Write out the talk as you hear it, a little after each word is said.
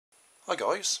Hi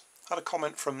guys, had a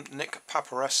comment from Nick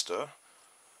Paparesta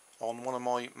on one of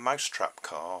my Mousetrap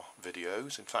car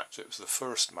videos. In fact, it was the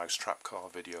first Mousetrap car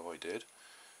video I did.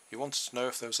 He wanted to know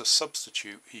if there was a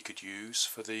substitute he could use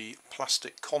for the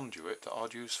plastic conduit that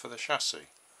I'd use for the chassis.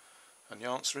 And the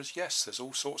answer is yes, there's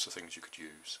all sorts of things you could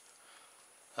use.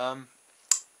 So I'm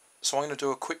going to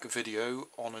do a quick video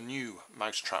on a new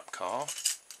Mousetrap car.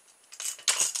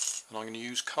 And I'm going to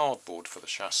use cardboard for the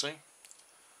chassis.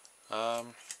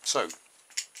 So,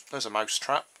 there's a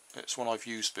Mousetrap. It's one I've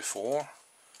used before.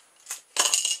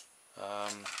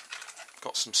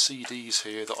 Got some CDs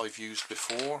here that I've used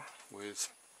before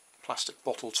with plastic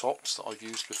bottle tops that I've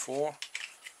used before.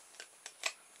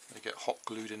 They get hot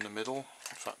glued in the middle.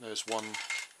 In fact, there's one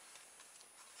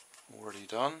already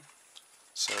done.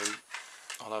 So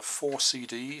I'll have 4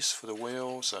 CDs for the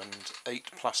wheels and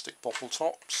 8 plastic bottle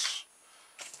tops.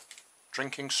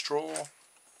 Drinking straw.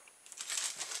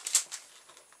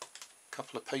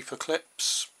 Couple of paper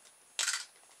clips.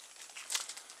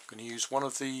 I'm going to use one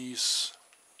of these,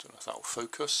 don't know if that will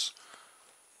focus,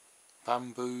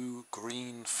 bamboo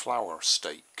green flower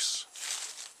stakes.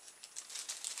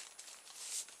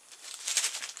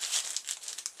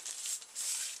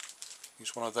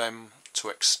 Use one of them to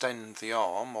extend the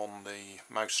arm on the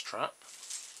Mousetrap.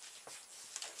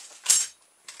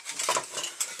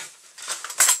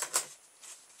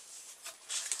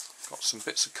 Got some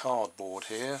bits of cardboard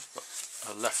here that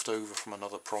are left over from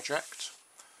another project,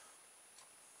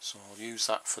 so I'll use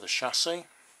that for the chassis.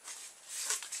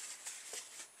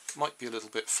 Might be a little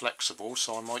bit flexible,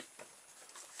 so I might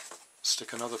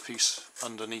stick another piece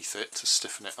underneath it to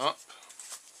stiffen it up.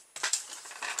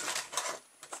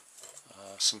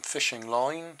 Some fishing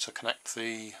line to connect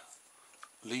the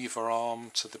lever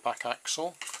arm to the back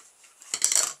axle.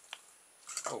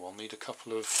 Oh, I'll need a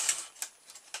couple of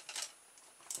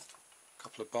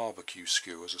barbecue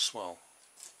skewers as well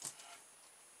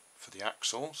for the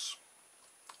axles,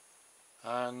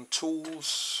 and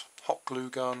tools, hot glue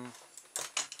gun,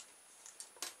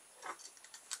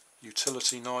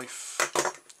 utility knife,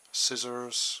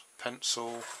 scissors,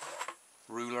 pencil,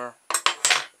 ruler.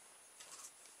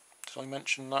 Did I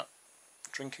mention that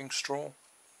drinking straw?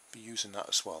 Be using that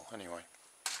as well. Anyway,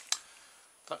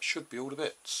 that should be all the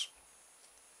bits.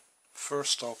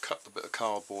 First I'll cut the bit of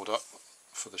cardboard up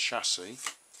for the chassis.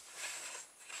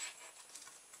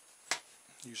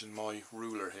 Using my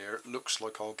ruler here, it looks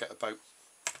like I'll get about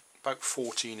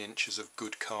 14 inches of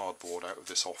good cardboard out of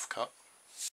this offcut.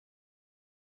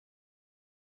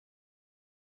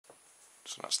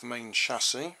 So that's the main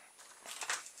chassis.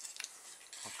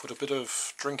 I'll put a bit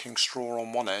of drinking straw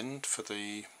on one end for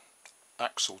the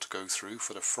axle to go through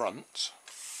for the front.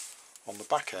 On the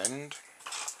back end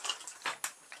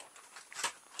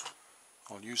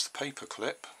I'll use the paper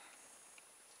clip,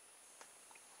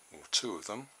 or 2 of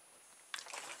them,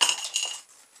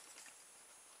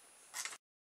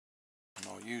 and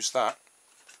I'll use that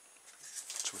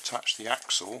to attach the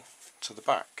axle to the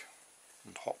back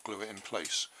and hot glue it in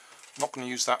place. I'm not going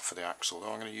to use that for the axle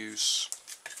though, I'm going to use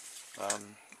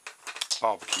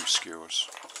barbecue skewers.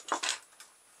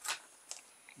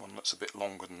 One that's a bit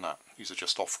longer than that. These are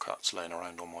just offcuts laying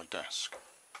around on my desk.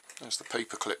 There's the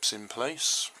paper clips in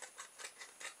place.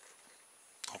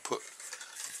 I'll put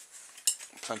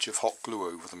plenty of hot glue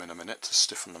over them in a minute to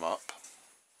stiffen them up.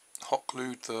 Hot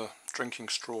glued the drinking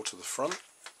straw to the front,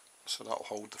 so that'll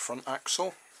hold the front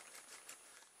axle.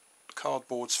 The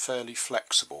cardboard's fairly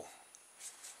flexible,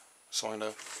 so I'm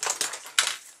going to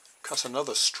cut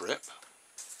another strip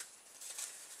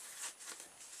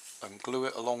and glue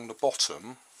it along the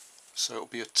bottom so it'll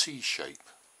be a T shape.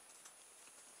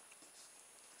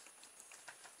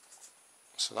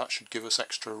 So that should give us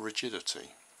extra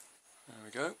rigidity. There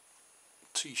we go,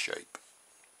 T shape.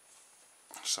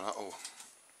 So that'll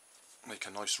make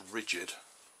a nice rigid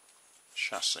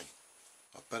chassis.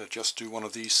 I'd better just do one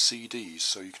of these CDs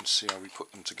so you can see how we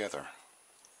put them together.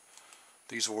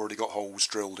 These have already got holes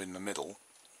drilled in the middle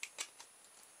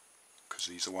because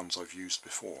these are ones I've used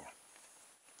before.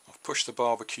 I've pushed the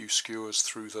barbecue skewers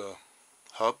through the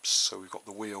hubs so we've got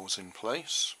the wheels in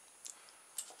place.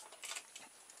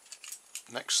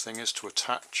 Next thing is to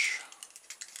attach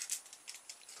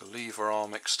the lever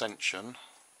arm extension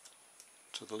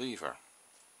to the lever.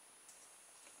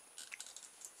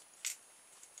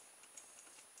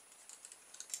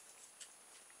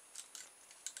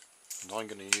 And I'm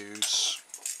going to use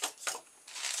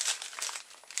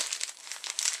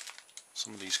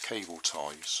some of these cable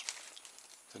ties.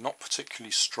 They're not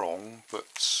particularly strong,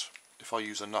 but if I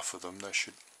use enough of them they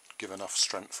should give enough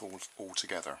strength all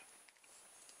together.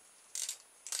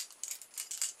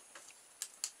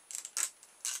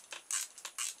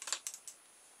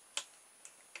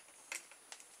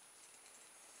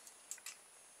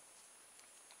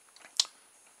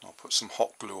 put some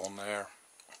hot glue on there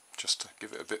just to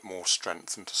give it a bit more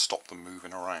strength and to stop them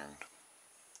moving around.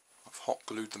 I've hot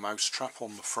glued the mousetrap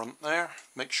on the front there.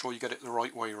 Make sure you get it the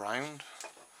right way round,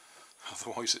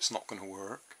 otherwise it's not going to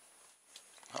work.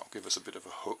 That'll give us a bit of a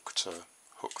hook to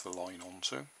hook the line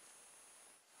onto.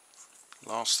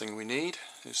 Last thing we need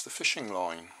is the fishing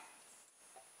line.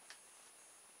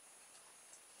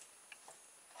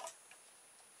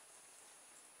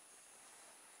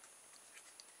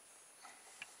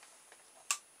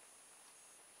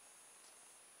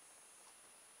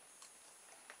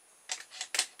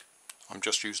 I'm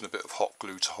just using a bit of hot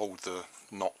glue to hold the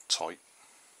knot tight.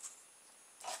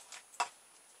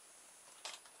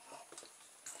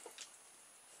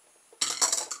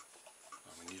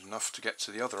 And we need enough to get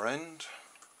to the other end.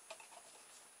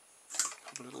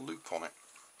 Put a little loop on it.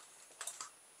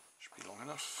 Should be long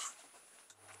enough.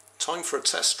 Time for a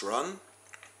test run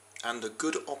and a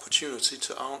good opportunity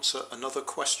to answer another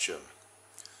question.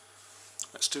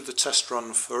 Let's do the test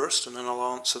run first and then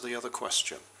I'll answer the other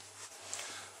question.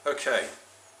 Okay,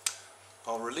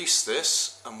 I'll release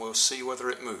this and we'll see whether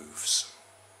it moves.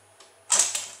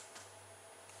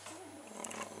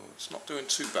 Oh, it's not doing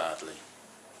too badly.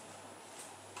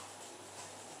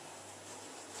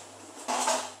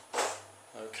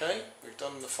 Okay, we've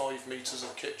done the 5 metres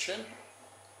of kitchen.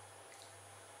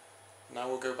 Now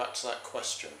we'll go back to that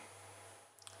question.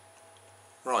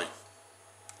 Right,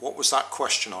 what was that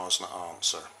question I was going to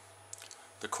answer?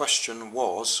 The question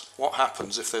was, what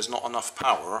happens if there's not enough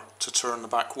power to turn the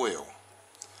back wheel?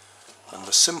 And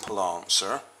the simple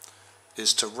answer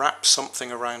is to wrap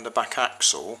something around the back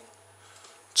axle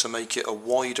to make it a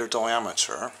wider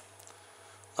diameter.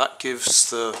 That gives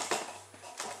the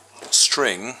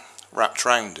string wrapped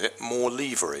around it more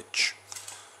leverage,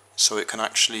 so it can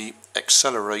actually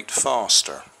accelerate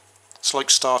faster. It's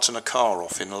like starting a car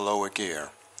off in a lower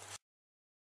gear.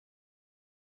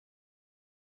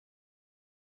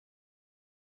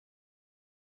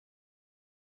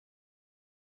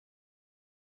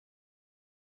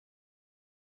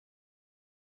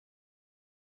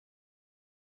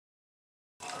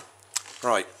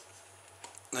 Right,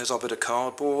 there's our bit of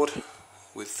cardboard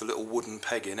with the little wooden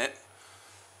peg in it,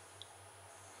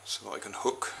 so that I can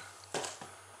hook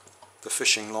the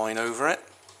fishing line over it.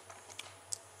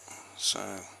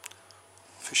 So,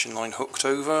 fishing line hooked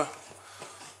over,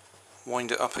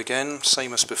 wind it up again,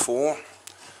 same as before.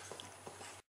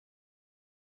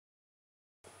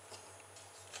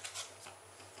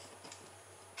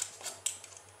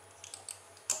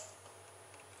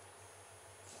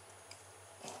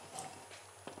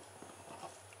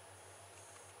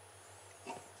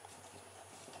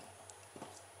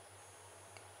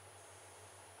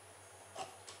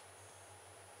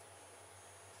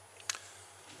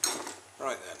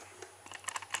 Right then,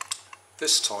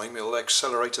 this time it'll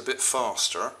accelerate a bit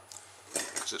faster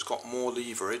because it's got more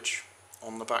leverage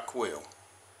on the back wheel,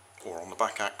 or on the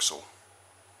back axle.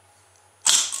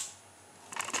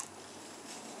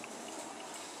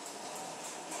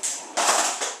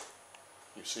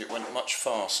 You see it went much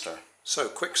faster. So,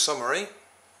 quick summary.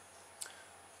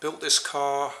 Built this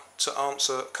car to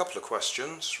answer a couple of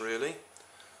questions really.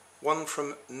 One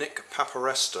from Nick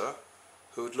Paparesta,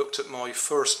 who had looked at my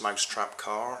first Mousetrap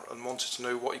car and wanted to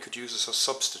know what he could use as a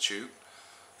substitute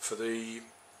for the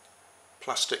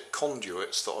plastic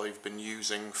conduits that I've been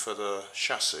using for the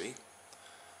chassis.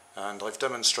 And I've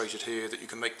demonstrated here that you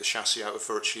can make the chassis out of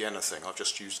virtually anything. I've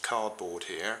just used cardboard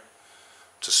here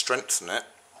to strengthen it.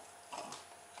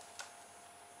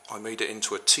 I made it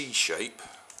into a T shape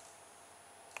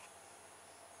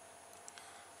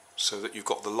so that you've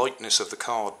got the lightness of the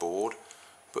cardboard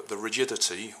but the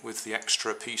rigidity with the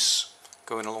extra piece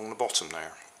going along the bottom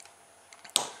there.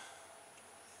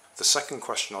 The second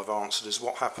question I've answered is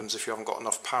what happens if you haven't got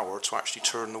enough power to actually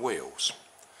turn the wheels.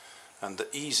 And the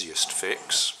easiest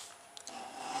fix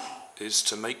is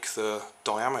to make the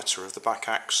diameter of the back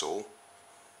axle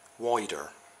wider.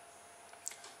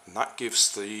 And that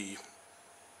gives the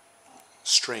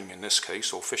string, in this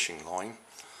case, or fishing line,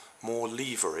 more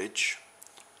leverage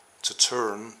to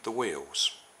turn the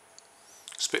wheels.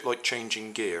 It's a bit like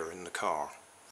changing gear in the car.